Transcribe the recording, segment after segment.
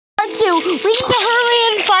got to. We need to hurry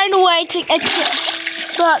and find a way to exit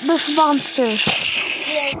this monster.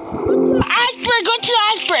 Iceberg, go to the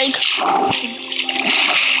iceberg.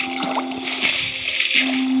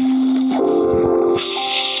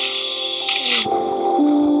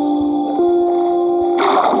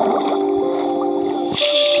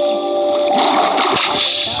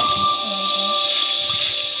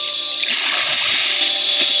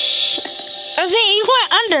 You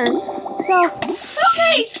went under. So. Help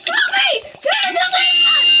me! Help me! God, help me!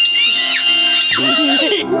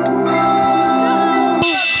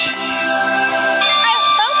 I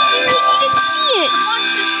helped you. You didn't see it.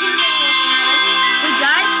 Wait,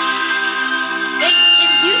 guys.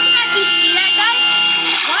 If you can actually see that, guys,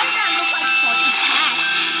 why does that look like talking cats?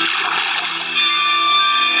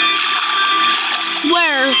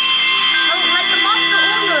 Where? Oh, like the Monster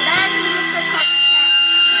Oreo. That actually looks like talking cats.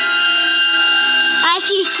 I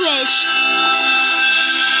see Squish.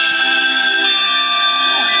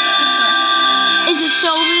 Is it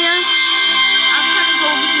still over here? I'm trying to go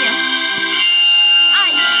over here.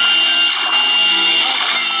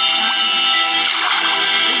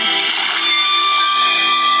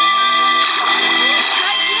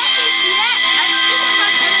 Guys, you actually see that? I think I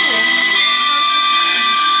found everyone.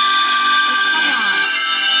 Come on.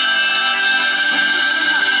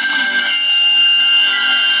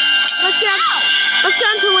 Let's get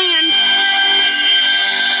onto land.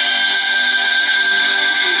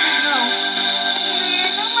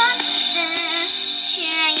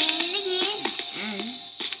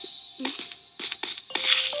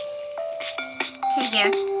 Okay, dear.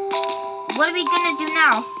 What are we gonna do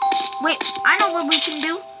now? Wait, I know what we can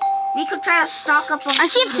do. We could try to stock up on I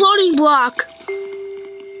see a food. floating block.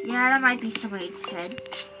 Yeah, that might be somebody's head.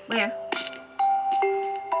 Where?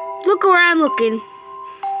 Look where I'm looking.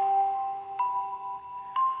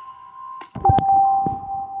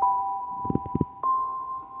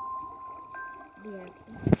 Yeah,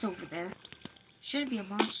 it's over there. Should be a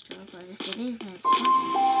monster, but if it is, then it's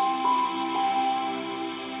nice.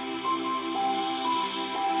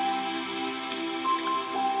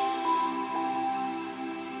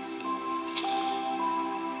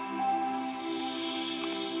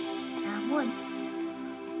 Wood.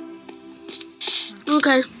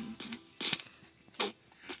 Okay.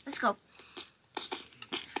 Let's go.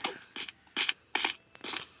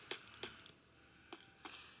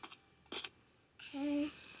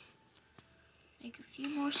 Okay. Make a few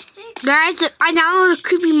more sticks. Guys, I downloaded a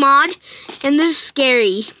creepy mod, and this is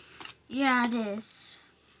scary. Yeah, it is.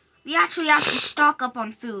 We actually have to stock up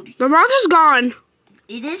on food. The monster's gone.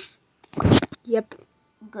 It is? Yep.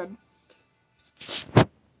 Good.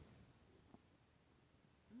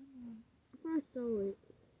 I saw it.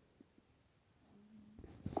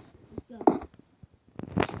 Let's go.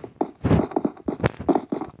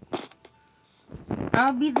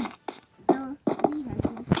 I'll be the lead, I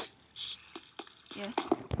think. Yeah.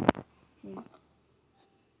 Okay.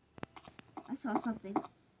 I saw something.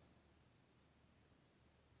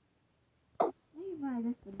 Maybe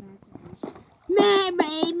that's imagination. Man,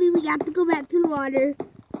 baby, we got to go back to the water.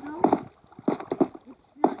 No.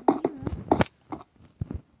 It's not here.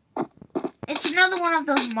 It's another one of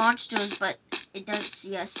those monsters, but it doesn't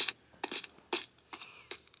see us.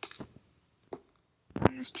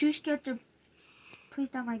 I'm just too scared to place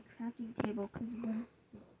down my crafting table because then.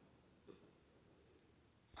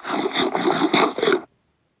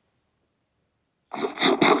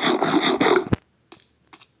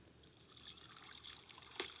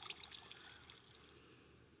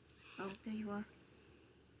 Oh, there you are. I'm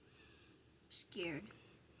scared.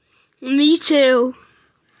 Me too.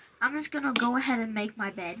 I'm just gonna go ahead and make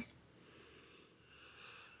my bed.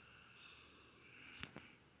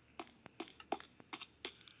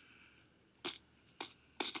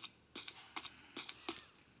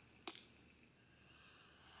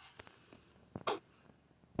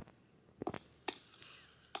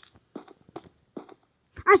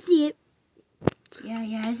 I see it.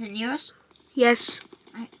 Yeah, is it near us? Yes.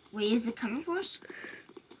 Wait, is it coming for us?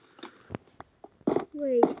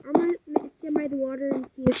 Wait, I'm gonna stand by the water and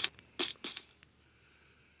see if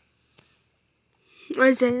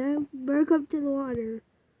Isaiah, back up to the water.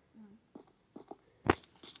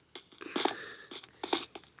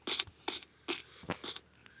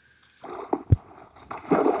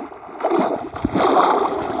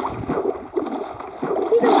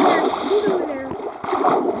 He's over there.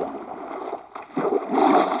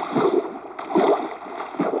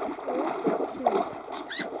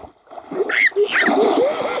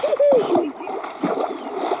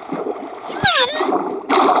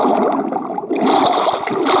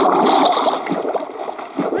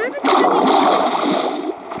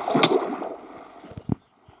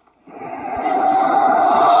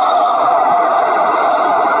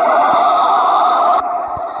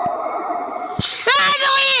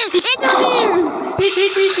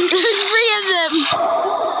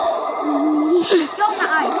 Let's go on the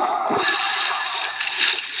ice.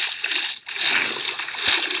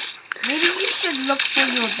 Maybe you should look for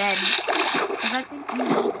your bed. Because I think you need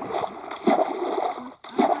the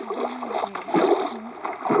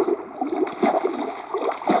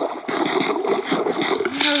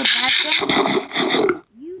bad thing?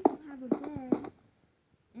 You don't have a bed.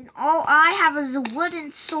 And all I have is a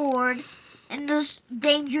wooden sword and those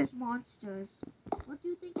dangerous monsters. What do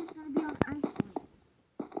you think is going to be on Ice Link?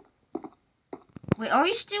 Wait, are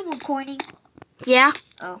you still recording? Yeah.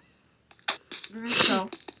 Oh. Then let's go.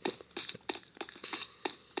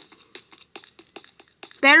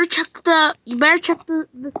 You better check the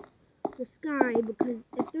sky, because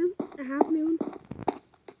if there's a half moon,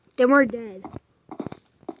 then we're dead.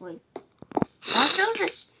 Wait. Also,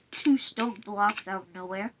 there's 2 stone blocks out of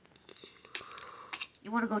nowhere.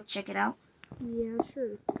 You want to go check it out? Yeah,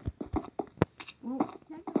 sure. Well,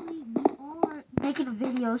 technically, we are making a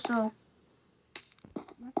video, so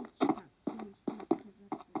you have to check out scary stuff, because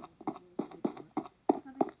that's what the video is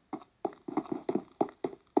made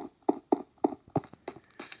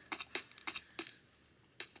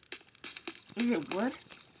for. Is it wood?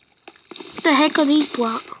 What the heck are these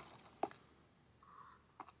blocks?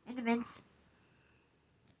 Endermans.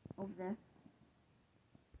 Over there.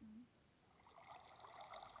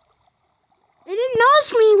 They didn't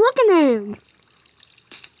notice me looking at him.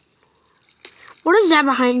 What is that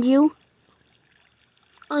behind you?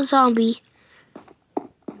 A zombie.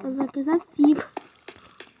 I was like, is that Steve?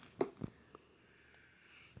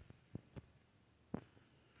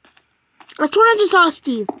 I swear I just saw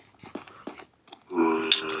Steve.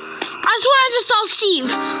 I swear I just saw Steve.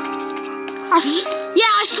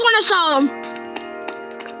 Yeah, I swear I saw him.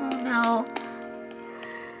 Oh no. No.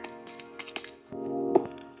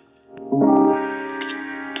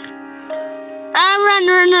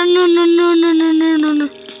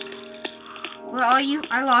 Where are you?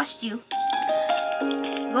 I lost you.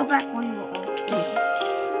 Go back where you were.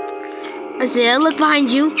 I said, look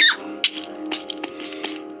behind you.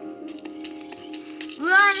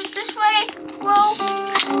 Run this way. Whoa.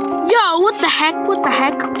 Yo, what the heck? What the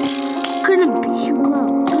heck? Gonna beat you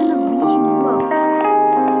up. Gonna beat you up.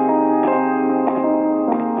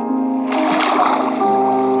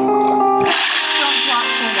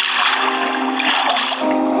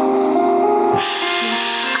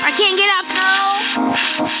 I can't get up. No.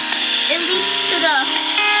 It leads to the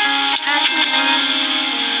actual end.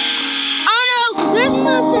 Oh no! There's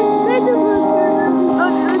monsters. There's a monster. Oh,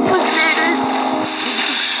 there's bananas.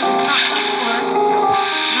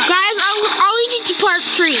 Guys, I'll lead you to part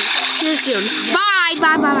 3 here soon.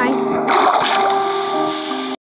 Bye.